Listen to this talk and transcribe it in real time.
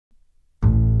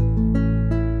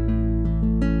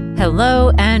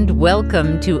Hello and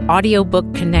welcome to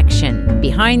Audiobook Connection,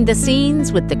 behind the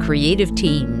scenes with the creative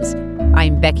teams.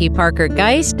 I'm Becky Parker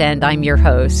Geist and I'm your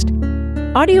host.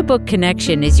 Audiobook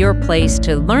Connection is your place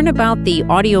to learn about the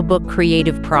audiobook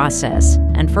creative process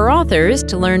and for authors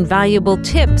to learn valuable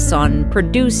tips on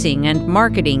producing and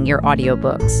marketing your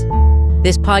audiobooks.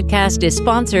 This podcast is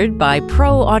sponsored by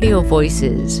Pro Audio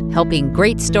Voices, helping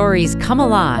great stories come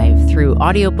alive through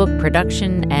audiobook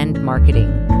production and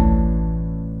marketing.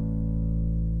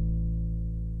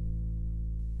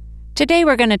 Today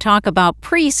we're going to talk about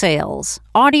pre-sales,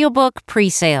 audiobook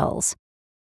pre-sales.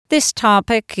 This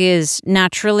topic is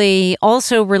naturally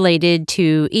also related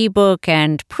to ebook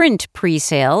and print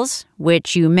pre-sales,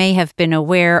 which you may have been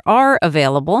aware are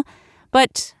available,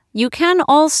 but you can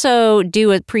also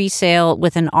do a pre-sale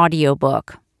with an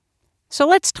audiobook. So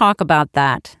let's talk about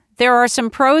that. There are some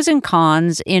pros and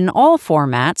cons in all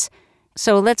formats.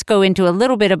 So let's go into a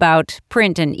little bit about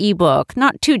print and ebook,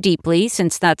 not too deeply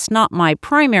since that's not my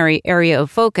primary area of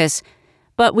focus,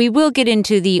 but we will get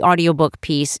into the audiobook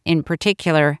piece in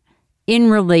particular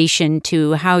in relation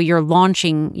to how you're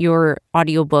launching your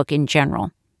audiobook in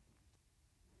general.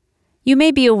 You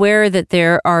may be aware that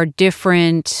there are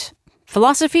different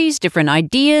philosophies, different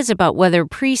ideas about whether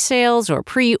pre-sales or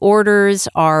pre-orders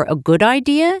are a good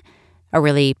idea, a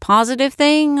really positive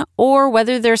thing, or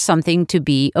whether there's something to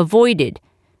be avoided.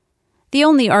 The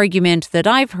only argument that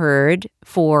I've heard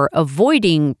for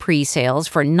avoiding pre-sales,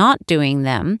 for not doing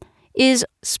them, is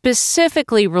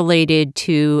specifically related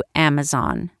to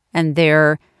Amazon and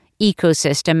their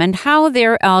ecosystem and how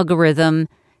their algorithm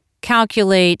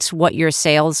calculates what your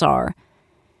sales are.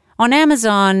 On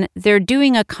Amazon, they're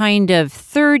doing a kind of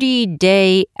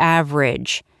 30-day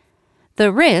average.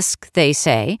 The risk, they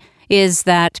say, is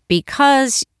that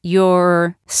because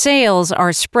your sales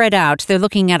are spread out, they're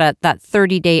looking at that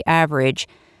 30-day average,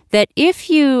 that if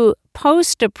you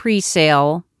post a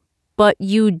pre-sale, but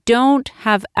you don't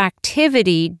have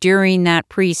activity during that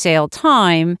pre-sale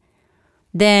time,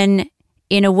 then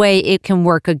in a way it can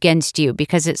work against you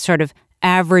because it's sort of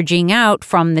averaging out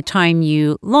from the time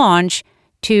you launch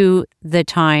to the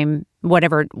time,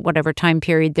 whatever time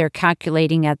period they're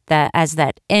calculating as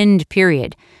that end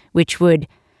period, which would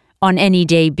on any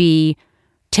day be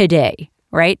today,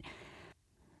 right?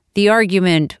 The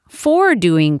argument for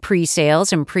doing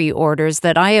pre-sales and pre-orders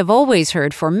that I have always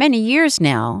heard for many years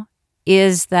now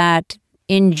is that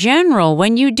in general,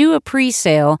 when you do a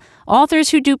pre-sale, authors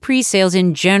who do pre-sales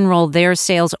in general, their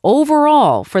sales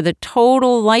overall for the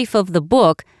total life of the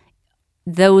book,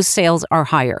 those sales are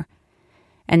higher.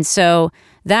 And so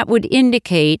that would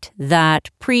indicate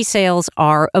that pre-sales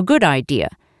are a good idea.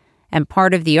 And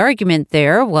part of the argument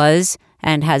there was,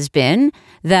 and has been,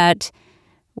 that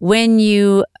when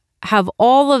you have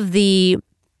all of the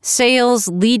sales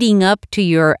leading up to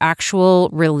your actual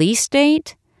release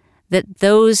date, that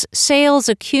those sales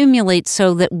accumulate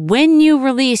so that when you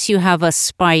release, you have a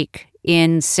spike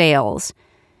in sales.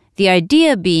 The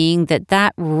idea being that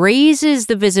that raises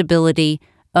the visibility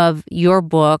of your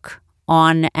book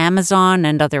on Amazon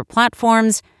and other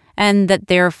platforms, and that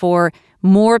therefore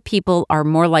more people are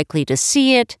more likely to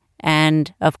see it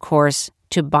and, of course,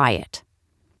 to buy it.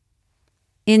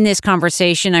 In this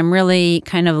conversation, I'm really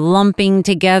kind of lumping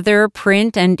together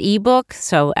print and ebook,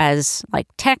 so as like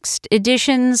text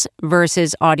editions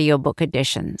versus audiobook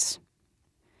editions.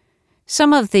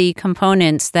 Some of the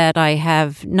components that I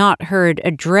have not heard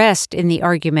addressed in the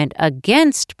argument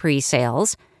against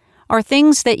pre-sales are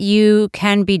things that you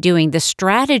can be doing, the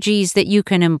strategies that you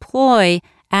can employ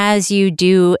as you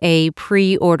do a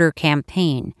pre-order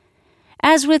campaign.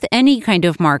 As with any kind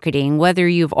of marketing, whether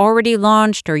you've already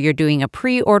launched or you're doing a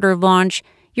pre-order launch,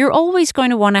 you're always going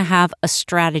to want to have a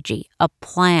strategy, a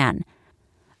plan.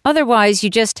 Otherwise, you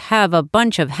just have a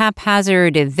bunch of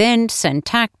haphazard events and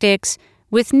tactics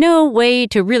with no way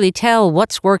to really tell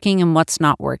what's working and what's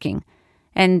not working.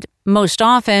 And most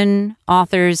often,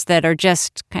 authors that are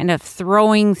just kind of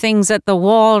throwing things at the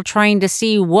wall, trying to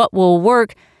see what will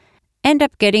work, end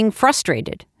up getting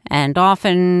frustrated and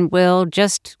often will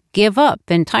just give up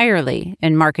entirely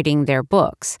in marketing their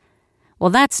books. Well,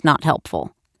 that's not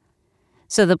helpful.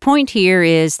 So the point here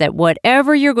is that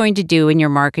whatever you're going to do in your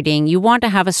marketing, you want to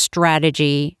have a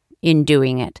strategy in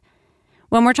doing it.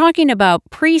 When we're talking about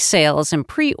pre-sales and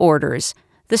pre-orders,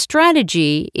 the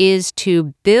strategy is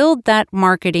to build that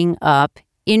marketing up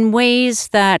in ways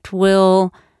that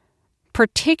will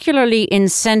particularly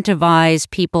incentivize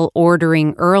people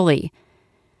ordering early.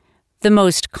 The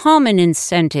most common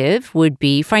incentive would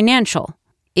be financial.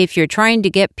 If you're trying to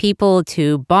get people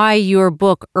to buy your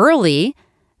book early,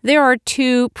 there are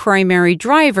two primary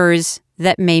drivers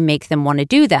that may make them want to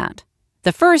do that.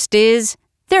 The first is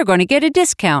they're going to get a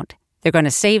discount. They're going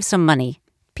to save some money.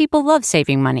 People love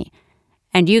saving money.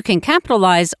 And you can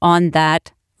capitalize on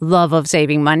that love of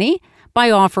saving money by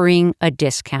offering a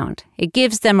discount. It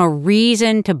gives them a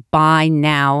reason to buy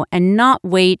now and not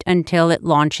wait until it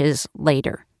launches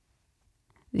later.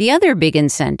 The other big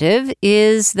incentive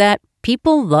is that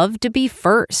people love to be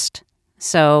first.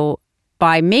 So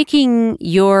by making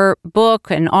your book,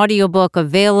 an audiobook,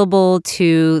 available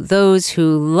to those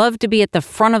who love to be at the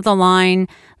front of the line,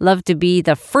 love to be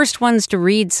the first ones to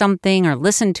read something or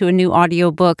listen to a new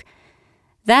audiobook,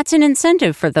 that's an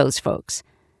incentive for those folks.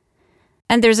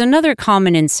 And there's another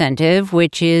common incentive,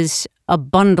 which is a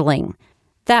bundling.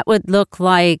 That would look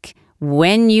like,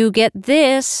 when you get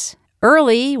this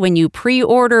early, when you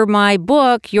pre-order my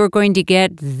book, you're going to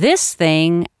get this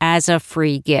thing as a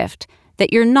free gift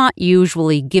that you're not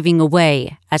usually giving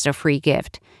away as a free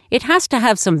gift. It has to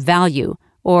have some value,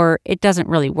 or it doesn't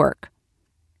really work.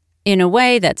 In a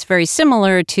way that's very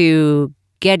similar to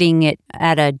getting it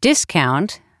at a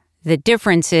discount. The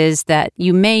difference is that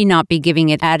you may not be giving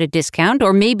it at a discount,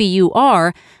 or maybe you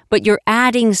are, but you're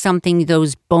adding something,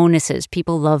 those bonuses.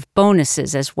 People love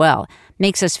bonuses as well.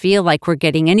 Makes us feel like we're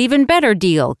getting an even better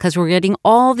deal because we're getting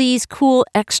all these cool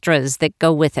extras that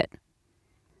go with it.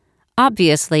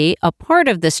 Obviously, a part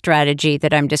of the strategy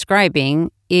that I'm describing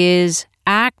is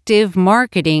active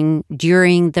marketing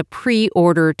during the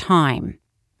pre-order time.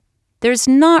 There's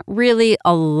not really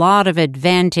a lot of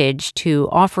advantage to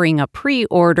offering a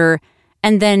pre-order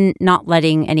and then not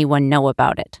letting anyone know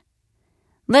about it.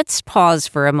 Let's pause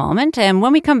for a moment, and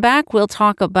when we come back, we'll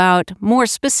talk about, more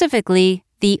specifically,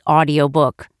 the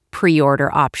audiobook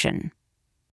pre-order option.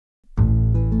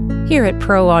 Here at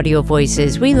Pro Audio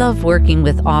Voices, we love working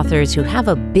with authors who have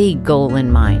a big goal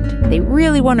in mind. They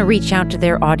really want to reach out to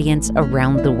their audience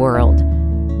around the world.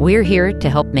 We're here to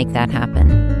help make that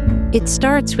happen. It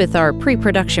starts with our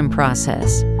pre-production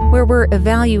process, where we're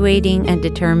evaluating and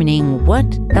determining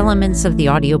what elements of the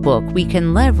audiobook we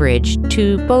can leverage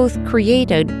to both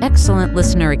create an excellent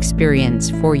listener experience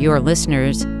for your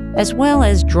listeners, as well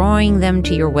as drawing them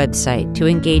to your website to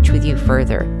engage with you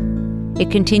further. It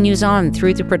continues on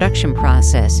through the production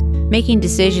process, making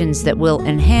decisions that will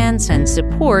enhance and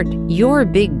support your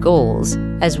big goals,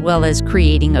 as well as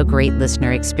creating a great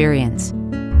listener experience.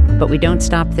 But we don't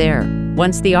stop there.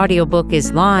 Once the audiobook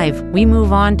is live, we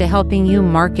move on to helping you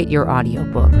market your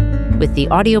audiobook with the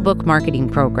Audiobook Marketing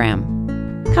Program.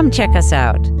 Come check us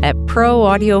out at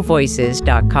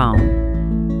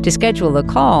proaudiovoices.com. To schedule a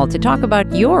call to talk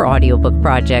about your audiobook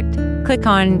project, click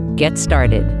on Get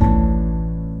Started.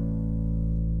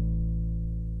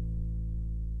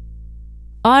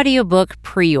 Audiobook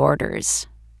pre-orders.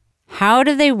 How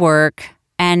do they work,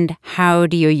 and how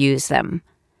do you use them?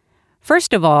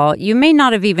 First of all, you may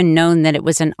not have even known that it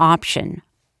was an option.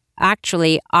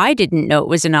 Actually, I didn't know it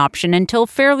was an option until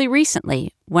fairly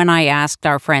recently, when I asked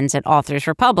our friends at Authors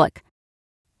Republic.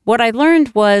 What I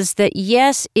learned was that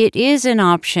yes, it is an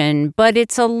option, but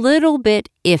it's a little bit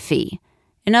iffy.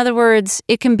 In other words,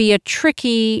 it can be a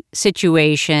tricky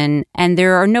situation, and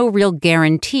there are no real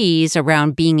guarantees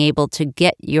around being able to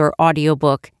get your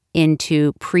audiobook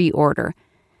into pre-order.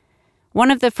 One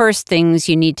of the first things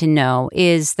you need to know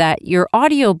is that your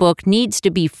audiobook needs to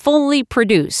be fully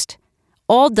produced,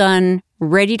 all done,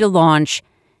 ready to launch,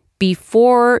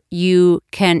 before you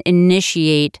can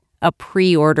initiate a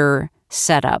pre-order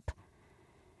setup.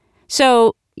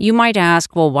 So you might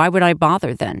ask, well, why would I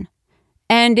bother then?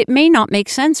 And it may not make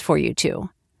sense for you to.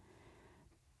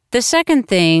 The second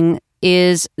thing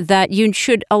is that you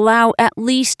should allow at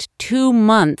least 2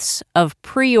 months of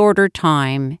pre-order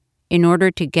time in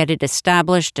order to get it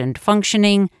established and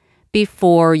functioning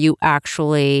before you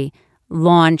actually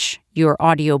launch your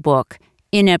audiobook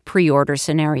in a pre-order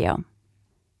scenario.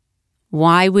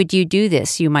 Why would you do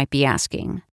this, you might be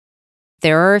asking?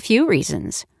 There are a few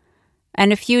reasons,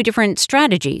 and a few different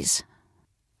strategies.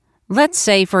 Let's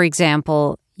say, for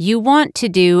example, you want to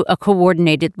do a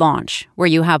coordinated launch where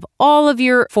you have all of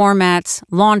your formats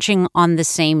launching on the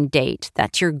same date.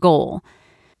 That's your goal.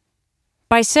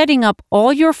 By setting up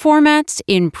all your formats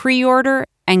in pre-order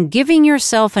and giving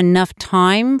yourself enough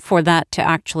time for that to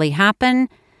actually happen,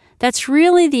 that's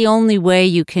really the only way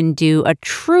you can do a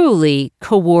truly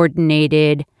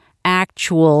coordinated,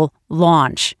 actual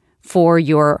launch for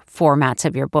your formats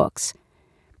of your books.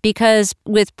 Because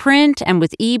with print and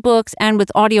with ebooks and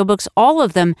with audiobooks, all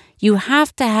of them, you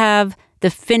have to have the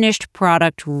finished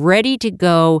product ready to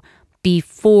go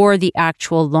before the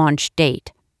actual launch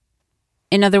date.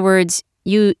 In other words,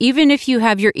 even if you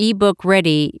have your ebook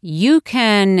ready, you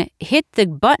can hit the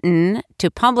button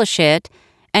to publish it,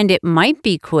 and it might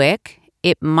be quick.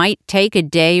 It might take a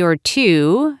day or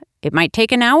two. It might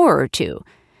take an hour or two.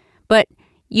 But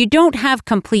you don't have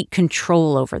complete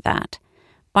control over that.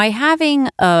 By having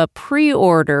a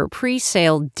pre-order,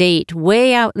 pre-sale date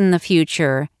way out in the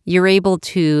future, you're able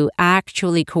to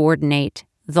actually coordinate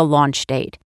the launch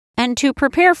date and to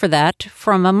prepare for that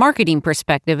from a marketing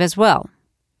perspective as well.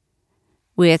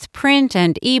 With print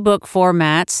and ebook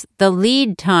formats, the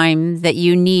lead time that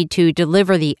you need to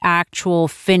deliver the actual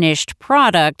finished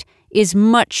product is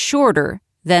much shorter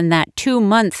than that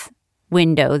 2-month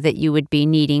window that you would be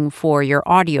needing for your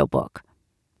audiobook.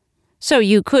 So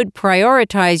you could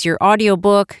prioritize your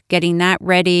audiobook, getting that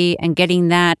ready and getting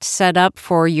that set up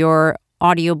for your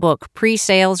audiobook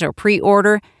pre-sales or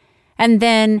pre-order, and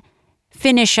then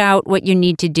finish out what you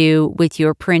need to do with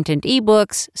your print and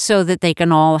ebooks so that they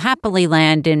can all happily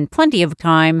land in plenty of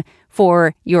time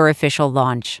for your official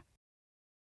launch.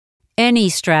 Any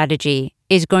strategy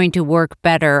is going to work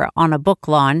better on a book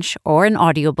launch or an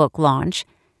audiobook launch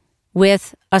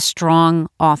with a strong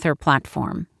author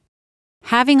platform.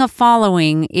 Having a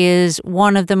following is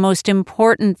one of the most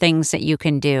important things that you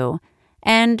can do.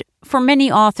 And for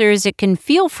many authors, it can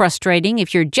feel frustrating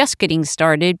if you're just getting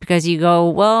started because you go,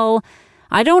 well,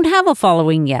 I don't have a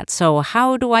following yet, so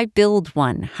how do I build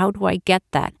one? How do I get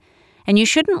that? And you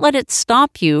shouldn't let it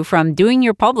stop you from doing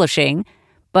your publishing,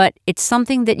 but it's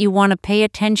something that you want to pay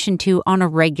attention to on a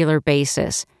regular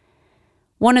basis.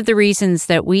 One of the reasons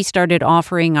that we started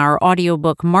offering our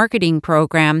audiobook marketing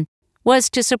program was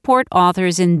to support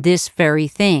authors in this very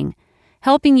thing,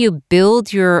 helping you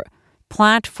build your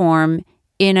platform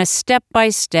in a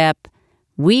step-by-step,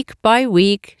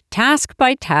 week-by-week,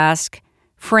 task-by-task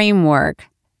framework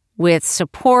with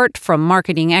support from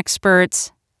marketing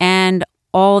experts and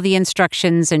all the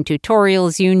instructions and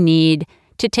tutorials you need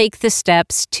to take the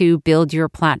steps to build your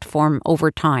platform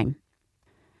over time.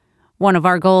 One of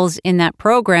our goals in that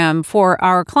program for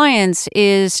our clients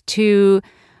is to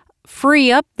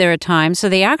free up their time so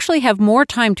they actually have more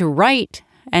time to write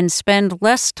and spend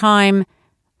less time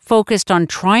focused on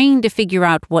trying to figure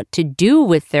out what to do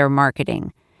with their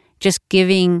marketing, just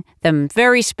giving them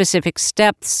very specific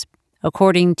steps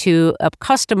according to a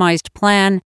customized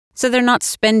plan so they're not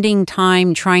spending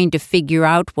time trying to figure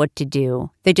out what to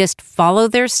do. They just follow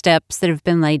their steps that have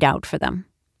been laid out for them.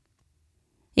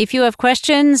 If you have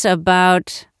questions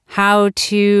about how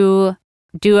to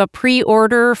do a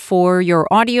pre-order for your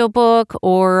audiobook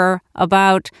or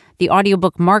about the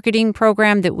audiobook marketing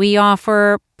program that we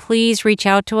offer, please reach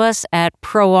out to us at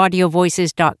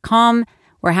proaudiovoices.com.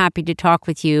 We're happy to talk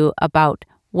with you about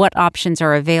what options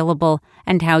are available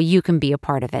and how you can be a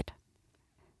part of it.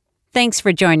 Thanks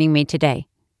for joining me today.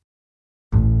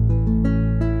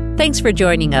 Thanks for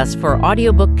joining us for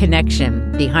Audiobook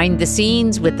Connection, behind the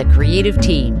scenes with the creative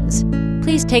teams.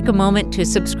 Please take a moment to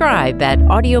subscribe at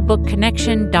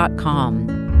audiobookconnection.com.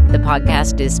 The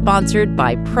podcast is sponsored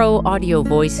by Pro Audio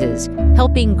Voices,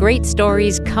 helping great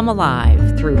stories come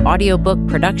alive through audiobook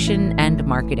production and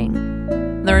marketing.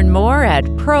 Learn more at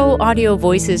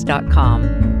proaudiovoices.com.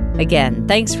 Again,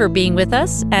 thanks for being with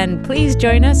us, and please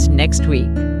join us next week.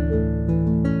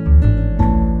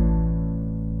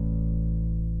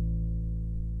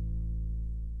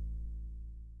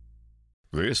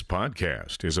 This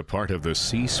podcast is a part of the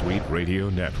C-Suite Radio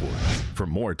Network. For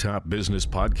more top business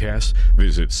podcasts,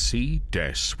 visit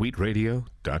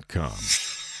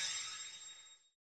c-suiteradio.com.